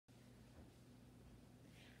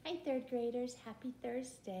Hi, third graders. Happy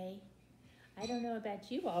Thursday. I don't know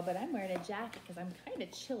about you all, but I'm wearing a jacket because I'm kind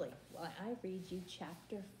of chilly while I read you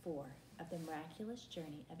chapter 4 of the Miraculous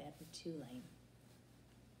Journey of Edward Tulane.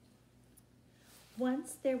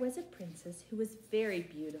 Once there was a princess who was very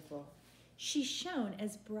beautiful. She shone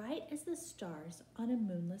as bright as the stars on a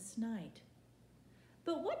moonless night.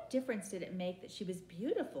 But what difference did it make that she was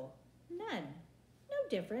beautiful? None. No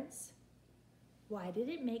difference. Why did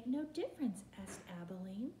it make no difference? Asked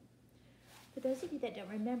Abilene. For those of you that don't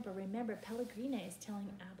remember Pellegrina is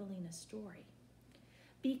telling Abilene a story.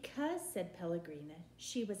 Because, said Pellegrina,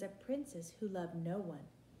 she was a princess who loved no one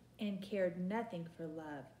and cared nothing for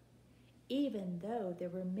love, even though there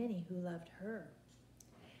were many who loved her.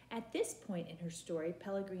 At this point in her story,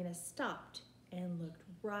 Pellegrina stopped and looked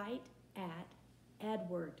right at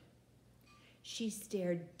Edward. She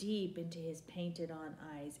stared deep into his painted-on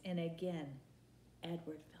eyes, and again,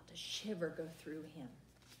 Edward felt a shiver go through him.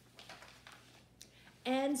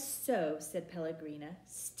 And so, said Pellegrina,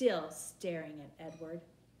 still staring at Edward.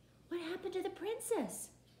 What happened to the princess?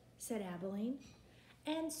 Said Abilene.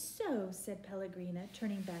 And so, said Pellegrina,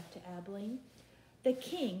 turning back to Abilene, the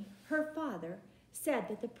king, her father, said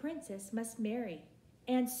that the princess must marry.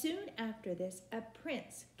 And soon after this, a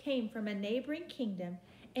prince came from a neighboring kingdom,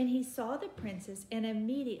 and he saw the princess, and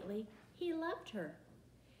immediately he loved her.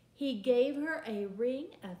 He gave her a ring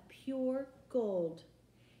of pure gold.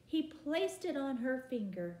 He placed it on her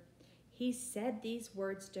finger. He said these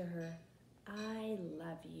words to her, I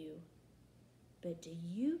love you. But do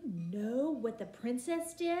you know what the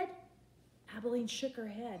princess did? Abilene shook her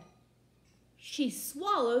head. She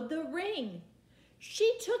swallowed the ring.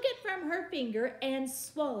 She took it from her finger and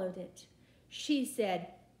swallowed it. She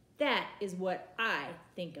said, that is what I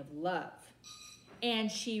think of love.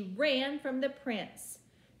 And she ran from the prince.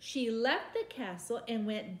 She left the castle and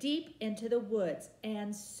went deep into the woods.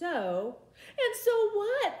 And so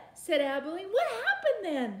what? Said Abilene. What happened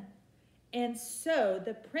then? And so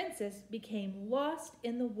the princess became lost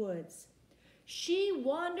in the woods. She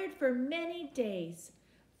wandered for many days.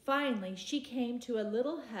 Finally, she came to a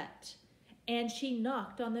little hut, and she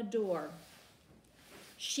knocked on the door.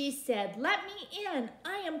 She said, let me in,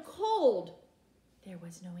 I am cold. There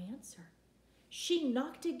was no answer. She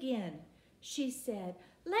knocked again. She said,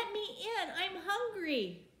 let me in, I'm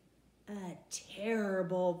hungry. A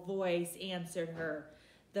terrible voice answered her.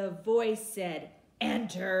 The voice said,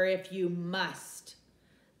 enter if you must.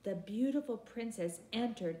 The beautiful princess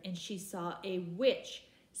entered, and she saw a witch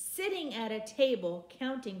sitting at a table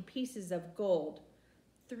counting pieces of gold.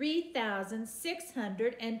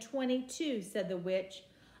 3,622, said the witch.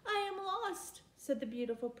 I am lost, said the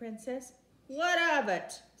beautiful princess. What of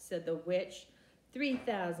it? Said the witch.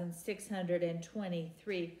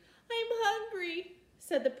 3,623. I'm hungry,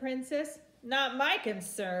 said the princess. Not my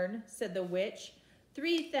concern, said the witch.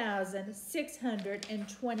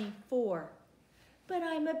 3,624. But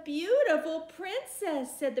I'm a beautiful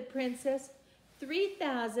princess, said the princess.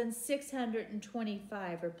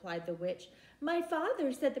 3,625, replied the witch. My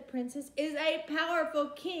father, said the princess, is a powerful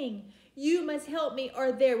king. You must help me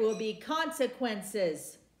or there will be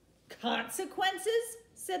consequences. Consequences?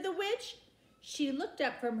 Said the witch. She looked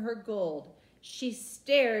up from her gold. She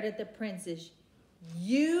stared at the princess.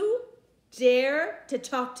 You dare to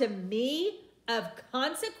talk to me of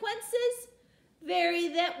consequences?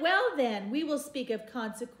 Very well then, we will speak of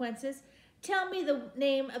consequences. Tell me the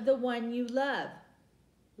name of the one you love.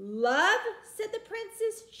 Love? Said the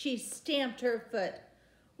princess. She stamped her foot.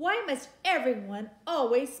 Why must everyone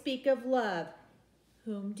always speak of love?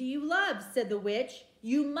 Whom do you love? Said the witch.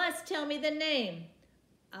 You must tell me the name.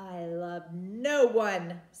 I love no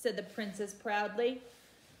one, said the princess proudly.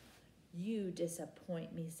 You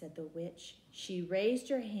disappoint me, said the witch. She raised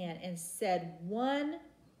her hand and said one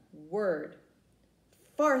word.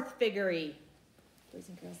 Farthfiggery. Boys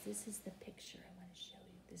and girls, this is the picture I want to show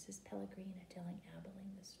you. This is Pellegrina telling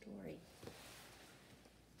Abilene the story.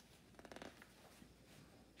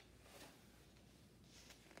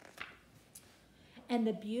 And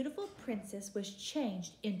the beautiful princess was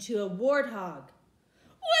changed into a warthog.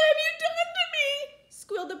 What have you done to me?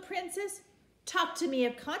 Squealed the princess. Talk to me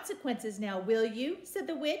of consequences now, will you? Said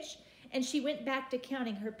the witch, and she went back to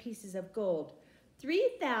counting her pieces of gold.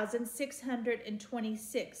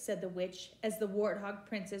 3,626, said the witch, as the warthog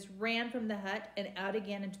princess ran from the hut and out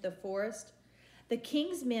again into the forest. The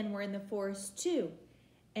king's men were in the forest too.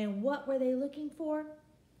 And what were they looking for?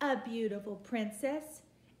 A beautiful princess.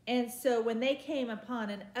 And so when they came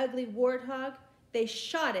upon an ugly warthog, they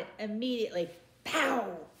shot it immediately. Pow!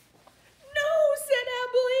 No, said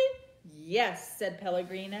Abilene. Yes, said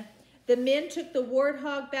Pellegrina. The men took the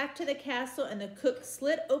warthog back to the castle, and the cook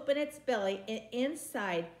slit open its belly, and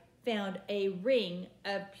inside found a ring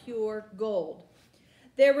of pure gold.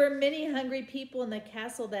 There were many hungry people in the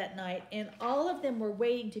castle that night, and all of them were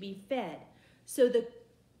waiting to be fed. So the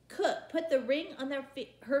cook put the ring on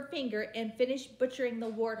her finger and finished butchering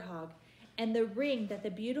the warthog, and the ring that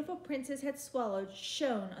the beautiful princess had swallowed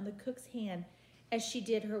shone on the cook's hand as she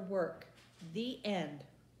did her work. The end.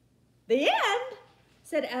 The end?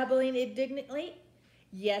 Said Abilene indignantly.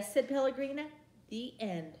 Yes, said Pellegrina, the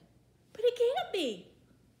end. But it can't be.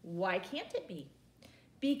 Why can't it be?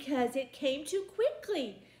 Because it came too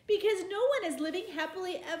quickly. Because no one is living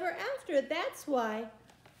happily ever after. That's why.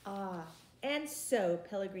 Ah, and so,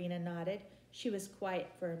 Pellegrina nodded. She was quiet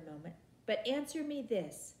for a moment. But answer me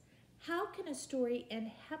this. How can a story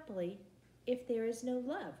end happily if there is no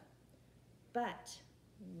love? But,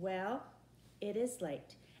 well, it is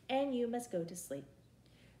late, and you must go to sleep.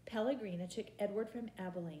 Pellegrina took Edward from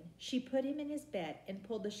Abilene. She put him in his bed and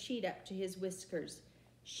pulled the sheet up to his whiskers.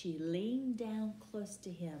 She leaned down close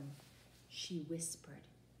to him. She whispered,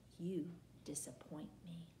 "You disappoint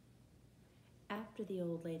me." After the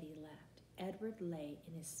old lady left, Edward lay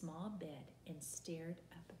in his small bed and stared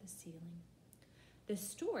up at the ceiling. The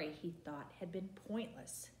story, he thought, had been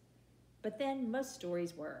pointless. But then most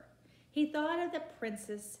stories were. He thought of the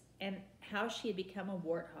princess and how she had become a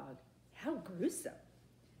warthog. How gruesome.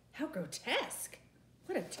 How grotesque.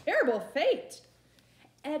 What a terrible fate.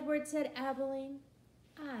 Edward, said Abilene,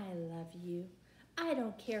 I love you. I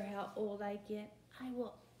don't care how old I get. I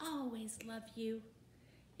will always love you.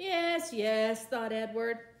 Yes, yes, thought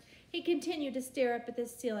Edward. He continued to stare up at the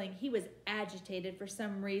ceiling. He was agitated for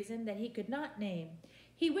some reason that he could not name.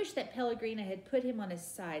 He wished that Pellegrina had put him on his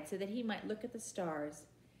side so that he might look at the stars.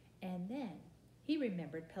 And then he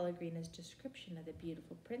remembered Pellegrina's description of the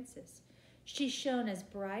beautiful princess. She shone as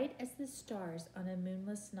bright as the stars on a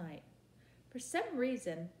moonless night. For some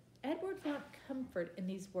reason, Edward found comfort in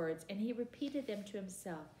these words, and he repeated them to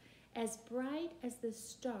himself. As bright as the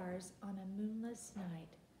stars on a moonless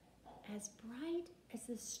night. As bright as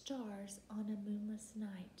the stars on a moonless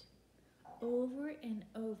night. Over and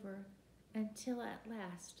over until at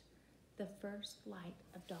last the first light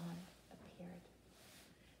of dawn appeared.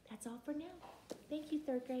 That's all for now. Thank you,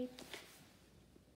 third grade.